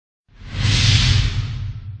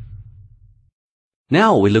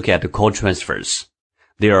Now we look at the call transfers.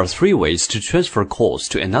 There are three ways to transfer calls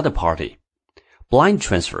to another party: blind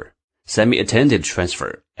transfer, semi-attended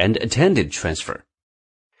transfer, and attended transfer.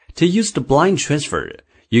 To use the blind transfer,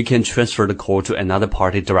 you can transfer the call to another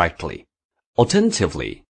party directly.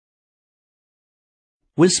 Alternatively,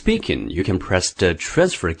 when speaking, you can press the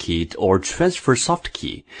transfer key or transfer soft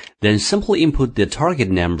key, then simply input the target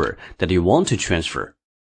number that you want to transfer.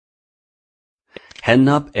 Hang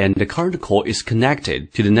up and the current call is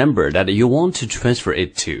connected to the number that you want to transfer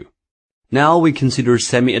it to. Now we consider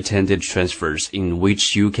semi-attended transfers in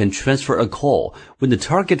which you can transfer a call when the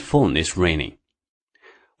target phone is ringing.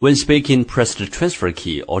 When speaking, press the transfer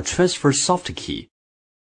key or transfer soft key.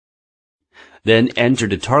 Then enter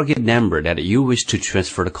the target number that you wish to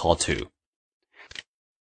transfer the call to.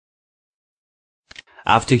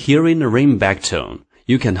 After hearing the ringback tone,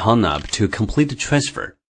 you can hang up to complete the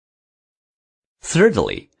transfer.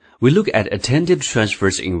 Thirdly, we look at attended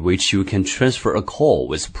transfers in which you can transfer a call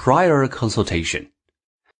with prior consultation.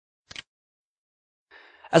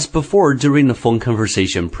 As before, during the phone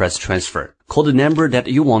conversation, press transfer. Call the number that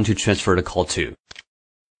you want to transfer the call to.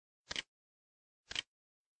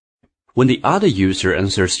 When the other user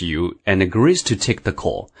answers you and agrees to take the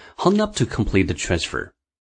call, hang up to complete the transfer.